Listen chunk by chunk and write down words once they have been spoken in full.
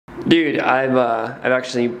Dude, I've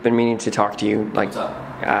actually been meaning to talk to you. Like, what's up?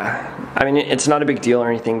 I mean, it's not a big deal or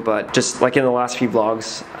anything, but just like in the last few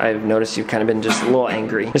vlogs, I've noticed you've kind of been just a little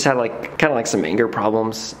angry. Just had like kind of like some anger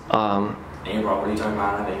problems. Anger problem? What are you talking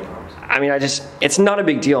about? I have anger problems. I mean, it's not a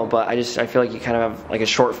big deal, but I feel like you kind of have like a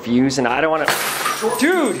short fuse, and I don't want to.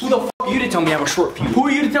 Dude, who the f are you to tell me I have a short fuse? Who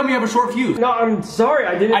are you to tell me I have a short fuse? No, I'm sorry,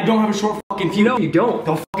 I didn't. I don't have a short fucking fuse. No, you don't.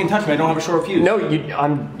 Don't fucking touch me. I don't have a short fuse. No, you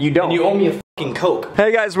don't. And you owe me a fucking Coke.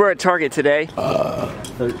 Hey guys, we're at Target today.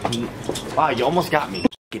 13. Wow, you almost got me.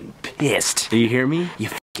 Fucking pissed. Do you hear me? You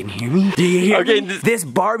fucking hear me? Do you hear me? This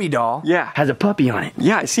Barbie doll has a puppy on it.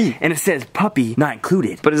 Yeah, I see. And it says puppy not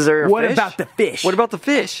included. But is there a What fish? about the fish? What about the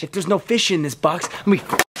fish? If there's no fish in this box, I'm gonna be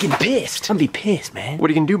fucking pissed. I'm gonna be pissed, man.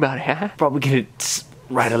 What are you gonna do about it, huh? Probably gonna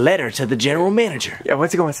write a letter to the general manager. Yeah,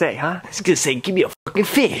 what's it gonna say, huh? It's gonna say, give me a fucking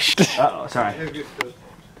fish. Uh-oh, sorry.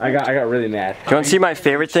 I got really mad. You wanna see my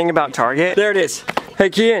favorite thing about Target? There it is. Hey,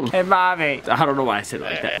 Kian. Hey, Bobby. I don't know why I said it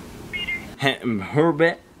like that. Her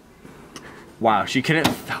bet. Wow, she couldn't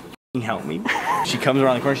help me. She comes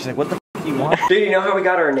around the corner, she's like, what the f do you want? Dude, you know how we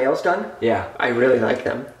got our nails done? Yeah. I really like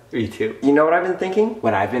them. Me too. You know what I've been thinking?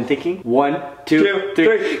 What I've been thinking? 1, 2,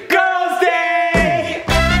 3. Girls' Day!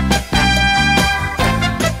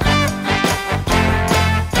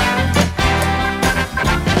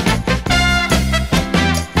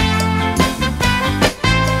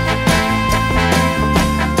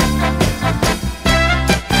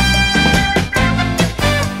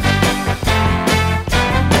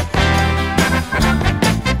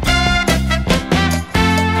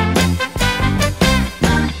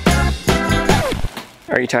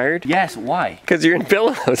 Are you tired? Yes, why? Because you're in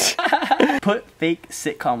pillows. Put fake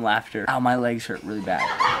sitcom laughter. Ow, my legs hurt really bad.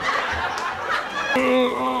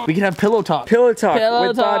 We can have pillow talk. Pillow talk Pillow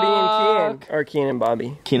with talk. Bobby and Kian. Or Kian and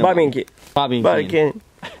Bobby. Kian and Bobby and Kian. Bobby and Bobby Kian. and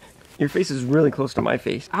Kian. Your face is really close to my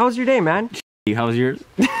face. How was your day, man? How was yours?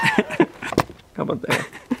 How about that?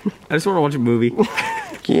 I just want to watch a movie.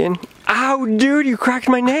 Kian. Ow, dude, you cracked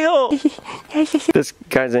my nail. This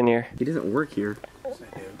guy's in here. He doesn't work here. Yes,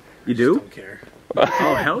 I do. You do? Don't care.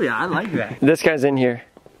 Oh, hell yeah, I like that. This guy's in here.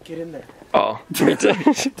 Get in there. Oh, me too.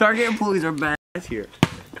 Target employees are badass here.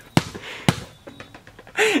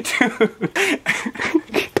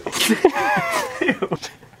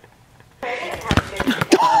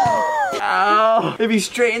 Ow! It'd be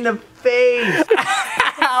straight in the face.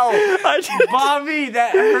 Ow! Bobby,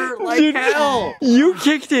 that hurt like hell. You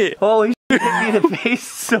kicked it. Holy shit, hit me in the face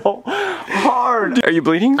so hard. Are you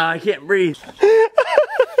bleeding? I can't breathe.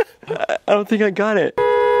 I don't think I got it.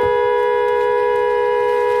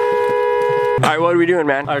 Alright, what are we doing,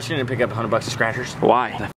 man? I was gonna pick up $100 of scratchers.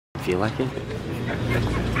 Why? I feel like it.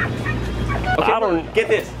 Okay, I don't get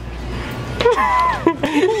this.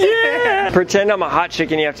 Yeah! Pretend I'm a hot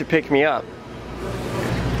chick and you have to pick me up.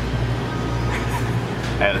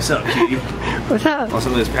 Hey, what's up, cutie? What's up? Want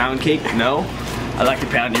some of this pound cake? No? I'd like to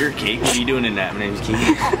pound your cake. What are you doing in that? My name's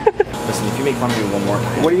Kian. Listen, if you make fun of me one more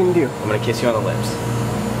time, What are you gonna do? I'm gonna kiss you on the lips.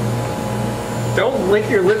 Don't lick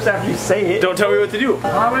your lips after you say it. Don't tell me what to do.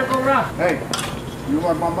 Hey, you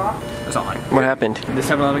want my mom? That's not like. What happened? This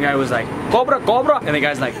time another guy was like, Cobra, Cobra. And the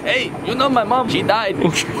guy's like, hey, you know my mom, she died.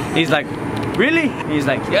 He's like, really? He's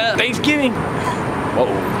like, yeah, Thanksgiving.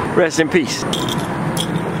 Uh-oh. Rest in peace.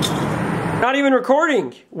 Not even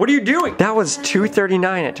recording. What are you doing? That was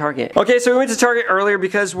 $2.39 at Target. Okay, so we went to Target earlier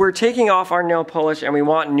because we're taking off our nail polish and we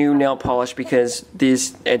want new nail polish because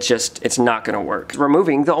it's not gonna work.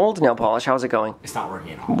 Removing the old nail polish, how's it going? It's not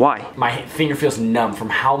working at all. Why? My finger feels numb from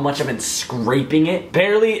how much I've been scraping it.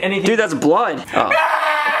 Barely anything. Dude, that's blood. Oh.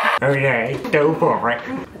 Okay, go for it.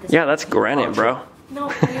 Yeah, that's granite, bro. No,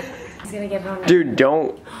 he's gonna get home. Dude,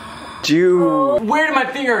 don't. Dude. Where did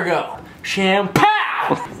my finger go? Shampoo!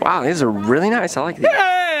 Wow, these are really nice. I like these.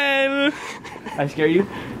 I scare you?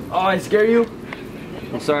 Oh, I scare you?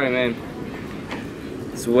 I'm sorry, man.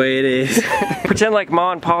 It's the way it is. Pretend like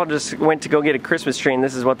Ma and Pa just went to go get a Christmas tree and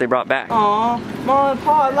this is what they brought back. Aw, Mom and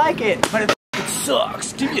Pa, I like it. But it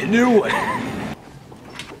sucks. Give me a new one.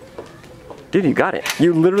 Dude, you got it.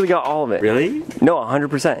 You literally got all of it. Really? No,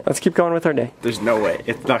 100%. Let's keep going with our day. There's no way.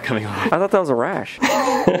 It's not coming off. I thought that was a rash.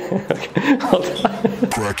 Hold on.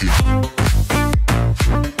 Crack it.